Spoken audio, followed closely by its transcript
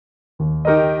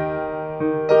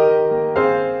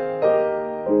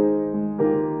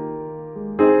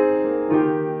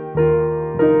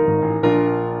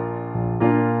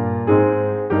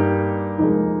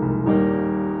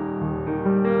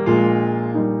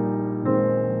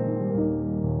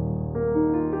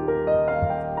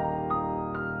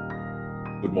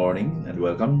morning and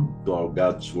welcome to our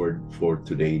God's Word for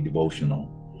Today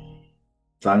devotional.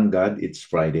 Thank God it's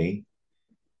Friday,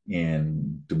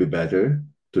 and to be better,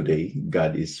 today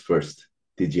God is first,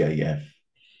 TGIF.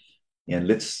 And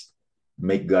let's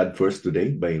make God first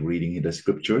today by reading the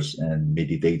scriptures and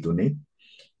meditate on it.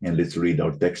 And let's read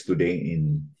our text today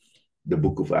in the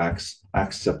book of Acts,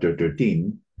 Acts chapter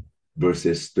 13,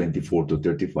 verses 24 to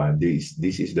 35.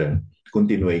 This is the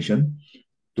continuation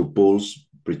to Paul's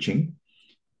preaching.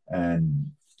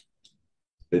 And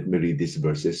let me read these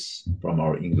verses from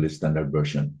our English Standard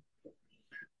Version.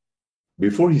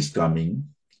 Before his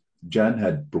coming, John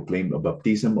had proclaimed a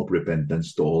baptism of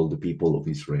repentance to all the people of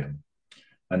Israel.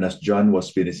 And as John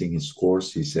was finishing his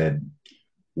course, he said,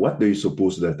 "What do you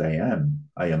suppose that I am?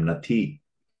 I am not he.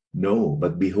 No,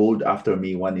 but behold, after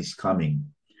me one is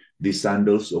coming, the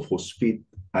sandals of whose feet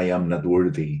I am not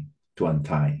worthy to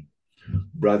untie.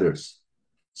 Brothers,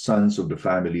 sons of the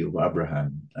family of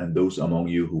Abraham, and those among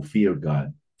you who fear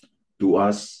God, to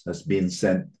us has been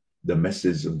sent the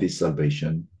message of this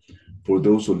salvation for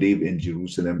those who live in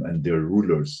Jerusalem and their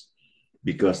rulers,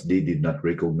 because they did not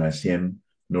recognize him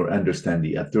nor understand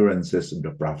the utterances of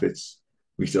the prophets,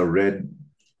 which are read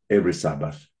every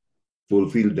Sabbath,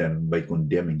 fulfill them by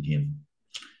condemning him.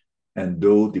 And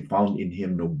though they found in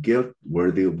him no guilt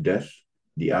worthy of death,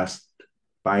 they asked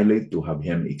Pilate to have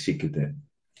him executed.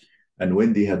 And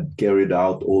when they had carried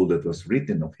out all that was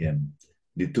written of him,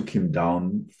 they took him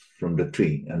down from the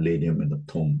tree and laid him in a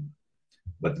tomb.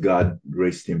 But God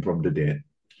raised him from the dead.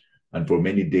 And for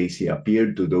many days he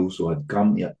appeared to those who had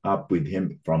come up with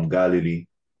him from Galilee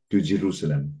to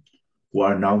Jerusalem, who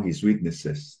are now his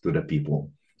witnesses to the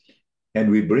people. And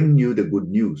we bring you the good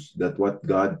news that what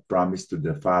God promised to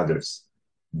the fathers,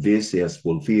 this he has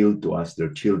fulfilled to us their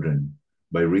children,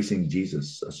 by raising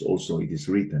Jesus, as also it is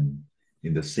written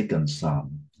in the second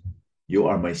Psalm, "You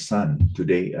are my son,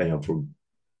 today I have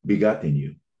begotten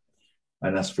you."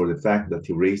 And as for the fact that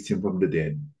he raised him from the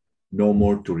dead, no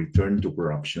more to return to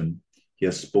corruption, he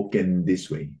has spoken this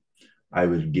way, "I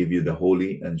will give you the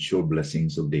holy and sure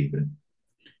blessings of David."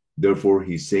 Therefore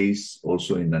he says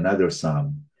also in another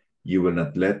Psalm, "You will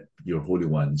not let your Holy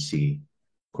One see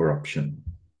corruption."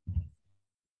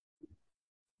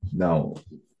 Now,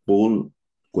 Paul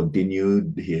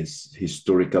continued his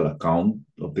historical account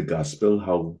of the gospel,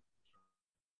 how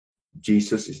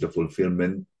Jesus is the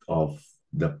fulfillment of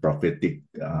the prophetic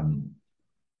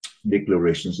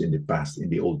declarations in the past, in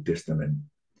the Old Testament.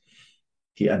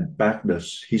 He unpacked the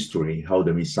history, how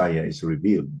the Messiah is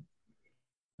revealed.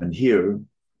 And here,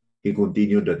 he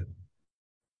continued that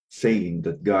saying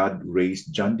that God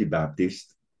raised John the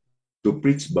Baptist to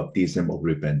preach baptism of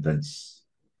repentance.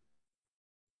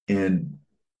 And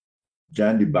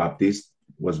John the Baptist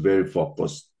was very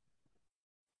focused,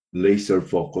 laser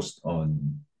focused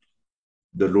on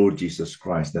the Lord Jesus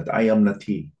Christ, that I am not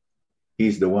he. He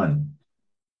is the one.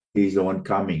 He is the one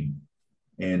coming.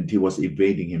 And he was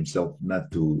evading himself not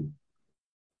to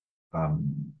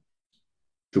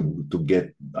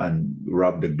get and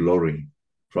rob the glory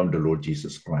from the Lord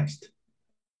Jesus Christ.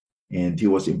 And he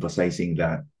was emphasizing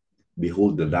that,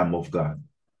 behold, the Lamb of God.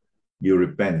 You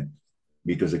repent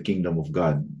because the kingdom of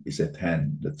God is at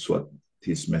hand. That's what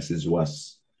his message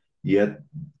was. Yet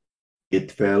it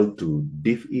fell to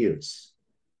deaf ears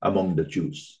among the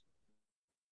Jews.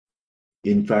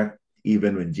 In fact,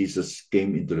 even when Jesus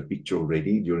came into the picture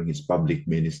already during his public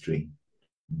ministry,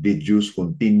 the Jews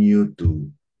continued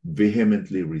to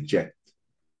vehemently reject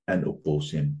and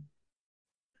oppose him.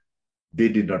 They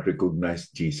did not recognize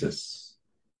Jesus,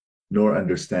 nor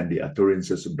understand the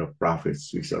utterances of the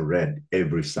prophets, which are read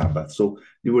every Sabbath. So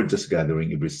they were just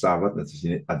gathering every Sabbath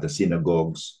at the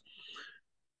synagogues,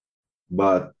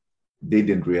 but they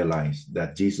didn't realize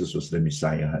that Jesus was the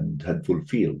Messiah and had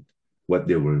fulfilled what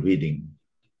they were reading.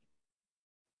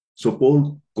 So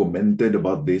Paul commented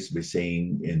about this by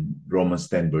saying in Romans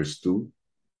 10 verse 2,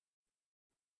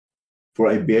 "For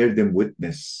I bear them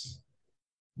witness."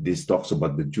 This talks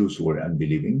about the Jews who were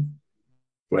unbelieving.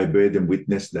 "For I bear them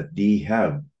witness that they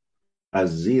have a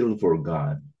zeal for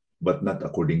God, but not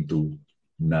according to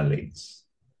knowledge."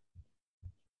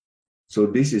 So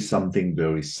this is something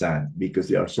very sad, because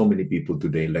there are so many people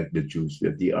today, like the Jews,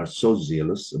 that they are so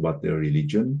zealous about their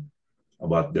religion,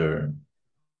 about their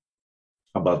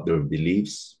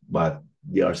beliefs, but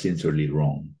they are sincerely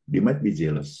wrong. They might be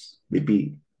zealous.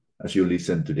 Maybe as you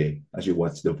listen today, as you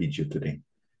watch the video today,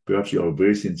 perhaps you are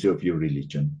very sincere of your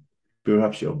religion.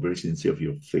 Perhaps you are very sincere of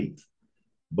your faith,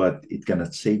 but it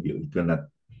cannot save you. It cannot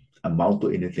amount to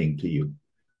anything to you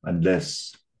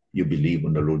unless you believe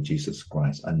on the Lord Jesus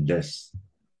Christ, unless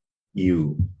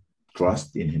you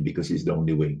trust in him, because he's the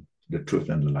only way, the truth,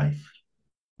 and the life.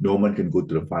 No man can go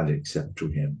to the Father except through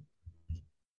him.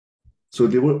 So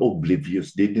they were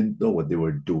oblivious. They didn't know what they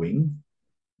were doing,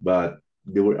 but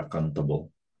they were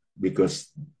accountable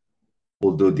because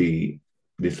although they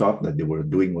thought that they were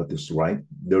doing what is right,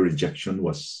 their rejection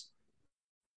was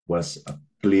a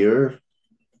clear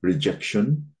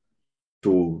rejection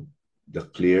to the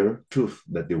clear truth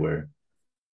that they were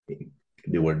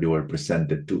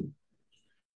presented to.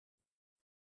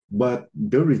 But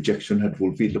their rejection had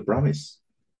fulfilled the promise.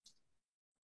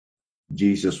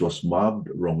 Jesus was mobbed,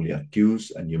 wrongly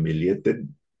accused, and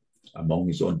humiliated among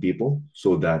his own people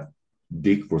so that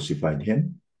they crucified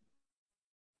him.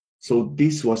 So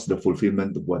this was the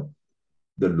fulfillment of what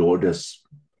the Lord has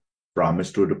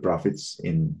promised through the prophets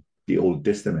in the Old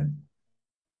Testament.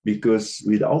 Because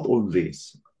without all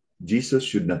this, Jesus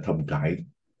should not have died.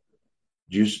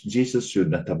 Jesus should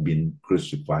not have been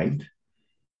crucified,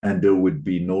 and there would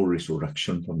be no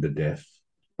resurrection from death.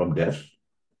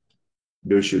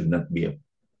 There should not be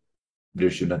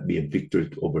a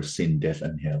victory over sin, death,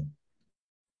 and hell.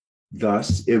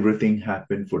 Thus, everything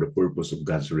happened for the purpose of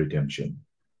God's redemption.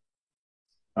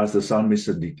 As the psalmist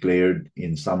had declared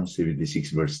in Psalm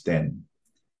 76, verse 10,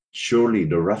 surely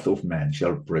the wrath of man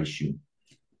shall praise you.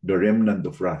 The remnant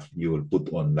of wrath you will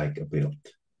put on like a belt.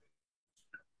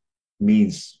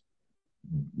 Means,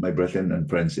 my brethren and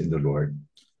friends in the Lord,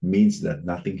 means that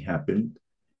nothing happened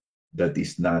that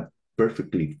is not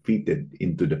perfectly fitted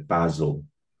into the puzzle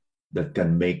that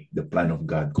can make the plan of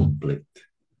God complete.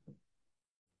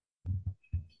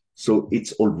 So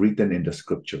it's all written in the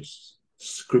scriptures.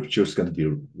 Scriptures can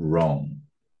be wrong.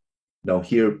 Now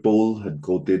here, Paul had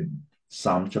quoted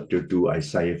Psalm chapter 2,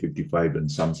 Isaiah 55,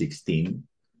 and Psalm 16.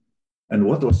 And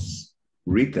what was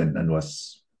written and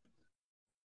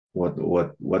what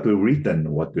were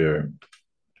written, what were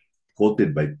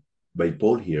quoted by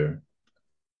Paul here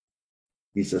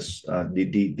is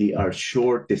they are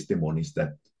sure testimonies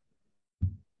that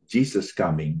Jesus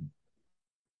coming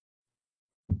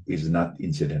is not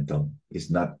incidental, is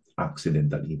not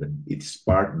accidental even. It's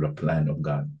part of the plan of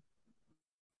God.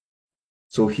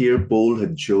 So here Paul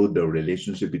had showed the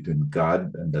relationship between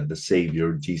God and that the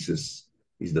Savior, Jesus,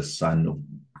 is the Son of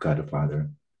God the Father.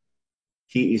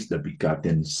 He is the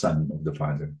begotten Son of the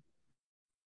Father.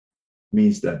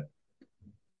 Means that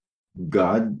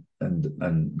God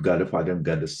and God the Father and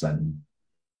God the Son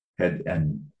had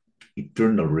an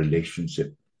eternal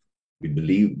relationship. We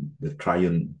believe the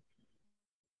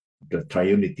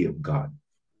triunity of God.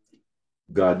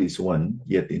 God is one,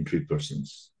 yet in three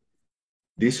persons.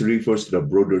 This refers to the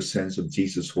broader sense of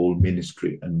Jesus' whole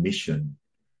ministry and mission,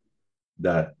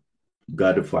 that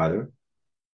God the Father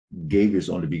gave his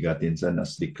only begotten Son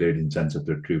as declared in John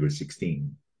chapter 3, verse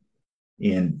 16.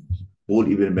 And Paul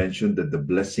even mentioned that the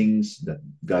blessings that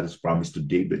God has promised to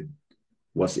David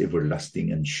was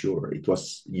everlasting and sure. It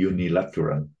was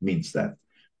unilateral, means that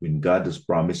when God has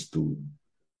promised to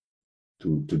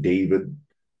David,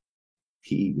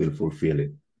 he will fulfill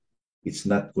it. It's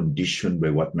not conditioned by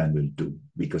what man will do,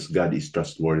 because God is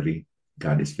trustworthy,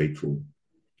 God is faithful.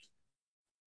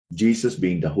 Jesus,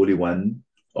 being the Holy One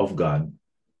of God,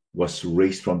 was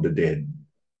raised from the dead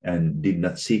and did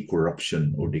not see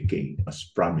corruption or decay as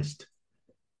promised.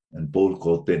 And Paul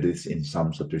quoted this in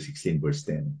Psalm chapter 16, verse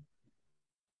 10.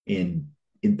 And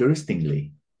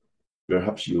interestingly,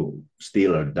 perhaps you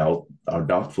still are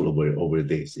doubtful over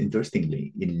this.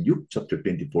 Interestingly, in Luke chapter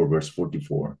 24, verse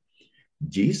 44,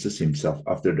 Jesus himself,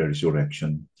 after the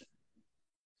resurrection,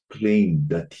 claimed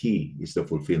that he is the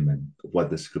fulfillment of what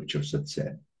the scriptures had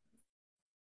said.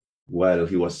 While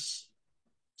he was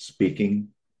speaking,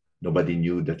 nobody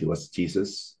knew that he was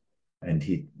Jesus. And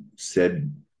he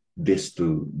said this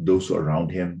to those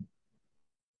around him.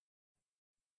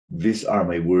 These are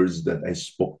my words that I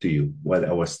spoke to you while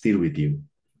I was still with you,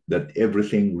 that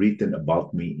everything written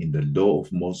about me in the law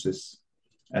of Moses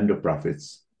and the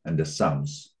prophets and the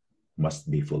Psalms must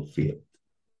be fulfilled.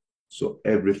 So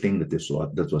everything that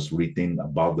was written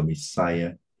about the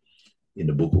Messiah in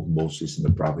the book of Moses, and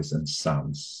the prophets and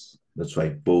Psalms. That's why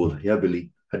Paul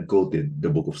heavily had quoted the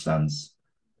book of Psalms,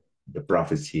 the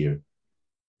prophets here,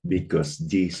 because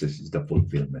Jesus is the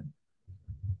fulfillment.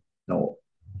 Now,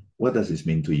 what does this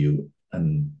mean to you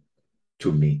and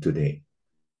to me today?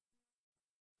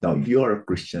 Now, if you are a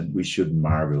Christian, we should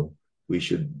marvel. We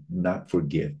should not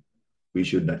forget. We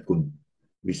should not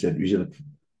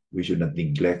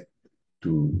neglect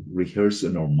to rehearse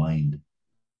in our mind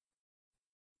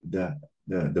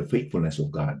the faithfulness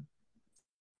of God.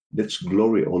 Let's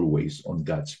glory always on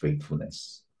God's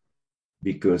faithfulness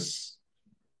because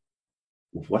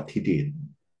of what he did,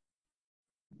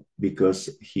 because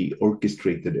he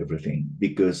orchestrated everything,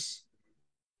 because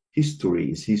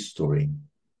history is history.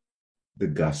 The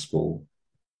gospel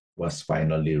was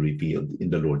finally revealed in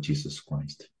the Lord Jesus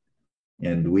Christ.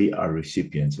 And we are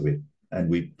recipients of it. And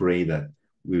we pray that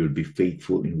we will be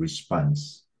faithful in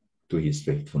response to his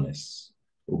faithfulness,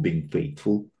 or being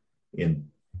faithful in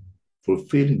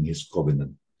fulfilling his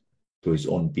covenant to his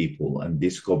own people. And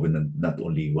this covenant not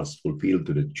only was fulfilled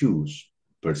to the Jews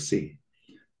per se,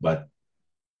 but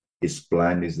his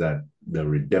plan is that the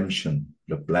redemption,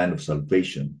 the plan of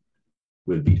salvation,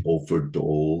 will be offered to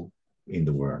all in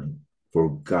the world.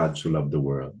 For God so loved the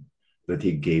world that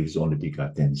he gave his only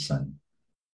begotten Son,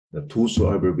 that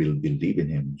whosoever will believe in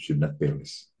him should not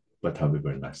perish, but have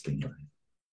everlasting life.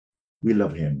 We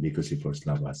love him because he first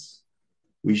loved us.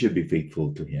 We should be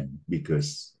faithful to him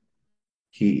because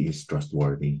he is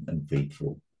trustworthy and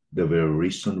faithful. The very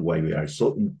reason why we are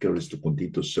so encouraged to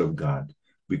continue to serve God,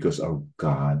 because our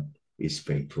God is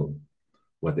faithful.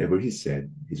 Whatever he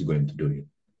said, he's going to do it.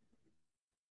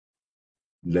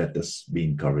 Let us be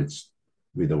encouraged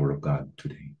with the word of God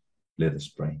today. Let us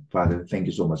pray. Father, thank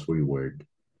you so much for your word.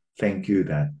 Thank you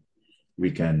that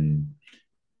we can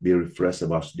be refreshed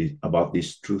about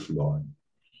this truth, Lord,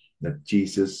 that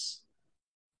Jesus,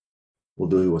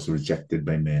 although he was rejected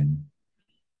by men,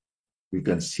 we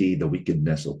can see the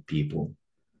wickedness of people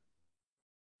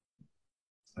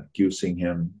accusing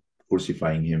him,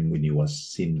 crucifying him when he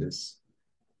was sinless.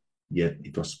 Yet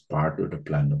it was part of the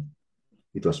plan of,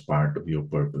 it was part of your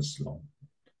purpose, Lord,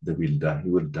 that he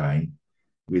will die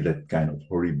with that kind of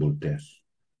horrible death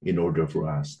in order for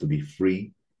us to be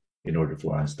free, in order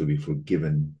for us to be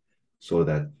forgiven, so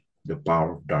that the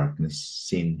power of darkness,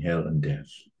 sin, hell, and death,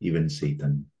 even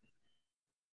Satan,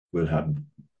 will have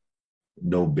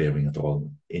no bearing at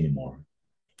all anymore.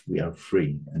 We are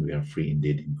free, and we are free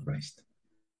indeed in Christ.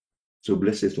 So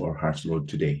bless us to our hearts, Lord,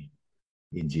 today.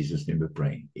 In Jesus' name we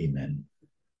pray. Amen.